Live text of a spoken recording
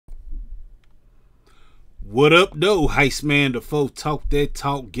What up, though? Heist man, the folk talk that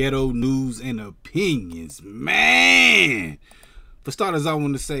talk, ghetto news and opinions. Man, for starters, I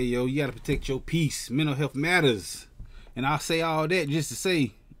want to say, yo, you gotta protect your peace. Mental health matters, and I'll say all that just to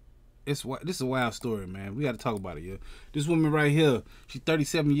say, this is a wild story, man. We gotta talk about it, yo. This woman right here, she's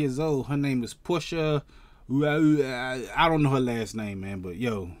 37 years old. Her name is Portia. I don't know her last name, man, but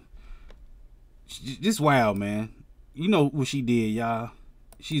yo, this wild, man. You know what she did, y'all.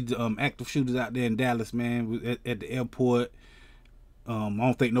 She's the active shooters out there in Dallas, man, at the airport. I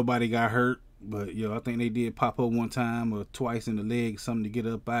don't think nobody got hurt, but yo, I think they did pop up one time or twice in the leg, something to get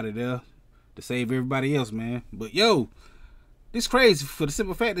up out of there to save everybody else, man. But yo, this crazy for the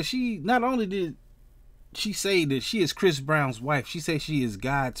simple fact that she not only did she say that she is Chris Brown's wife, she said she is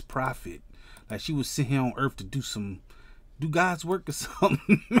God's prophet. Like she was sent here on earth to do God's work or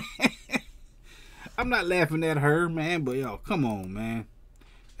something. I'm not laughing at her, man, but yo, come on, man.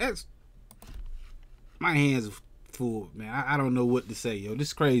 That's my hands full, man. I don't know what to say, yo. This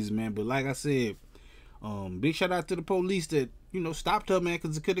is crazy, man. But like I said, big shout out to the police that, you know, stopped her, man,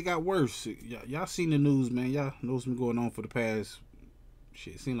 because it could have got worse. Y'all seen the news, man. Y'all know what's been going on for the past,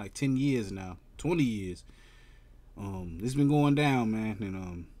 shit, it seems like 10 years now, 20 years. It's been going down, man,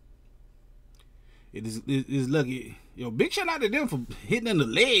 and it is lucky. Yo, big shout out to them for hitting in the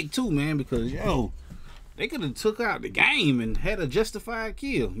leg too, man, because yo, they could have took out the game and had a justified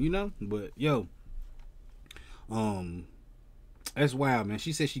kill, you know. But yo, that's wild, man.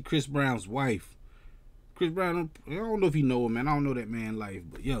 She said she Chris Brown's wife. Chris Brown, I don't know if you know him, man. I don't know that man's life,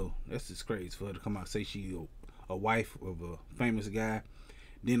 but yo, that's just crazy for her to come out and say she a wife of a famous guy.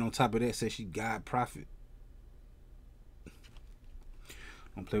 Then on top of that, say she God prophet.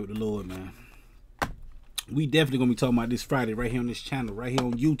 Don't play with the Lord, man. We definitely gonna be talking about this Friday right here on this channel, right here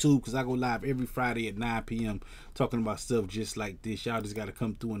on YouTube, because I go live every Friday at 9 p.m. talking about stuff just like this. Y'all just gotta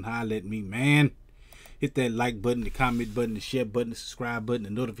come through and holler at me, man. Hit that like button, the comment button, the share button, the subscribe button, the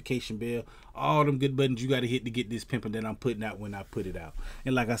notification bell, all them good buttons you gotta hit to get this pimping that I'm putting out when I put it out.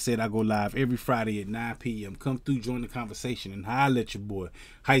 And like I said, I go live every Friday at 9 p.m. Come through, join the conversation, and holler at your boy,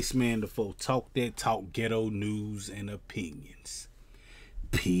 Heist Man the Folk. Talk that talk, ghetto news and opinions.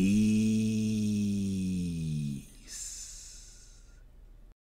 Peace.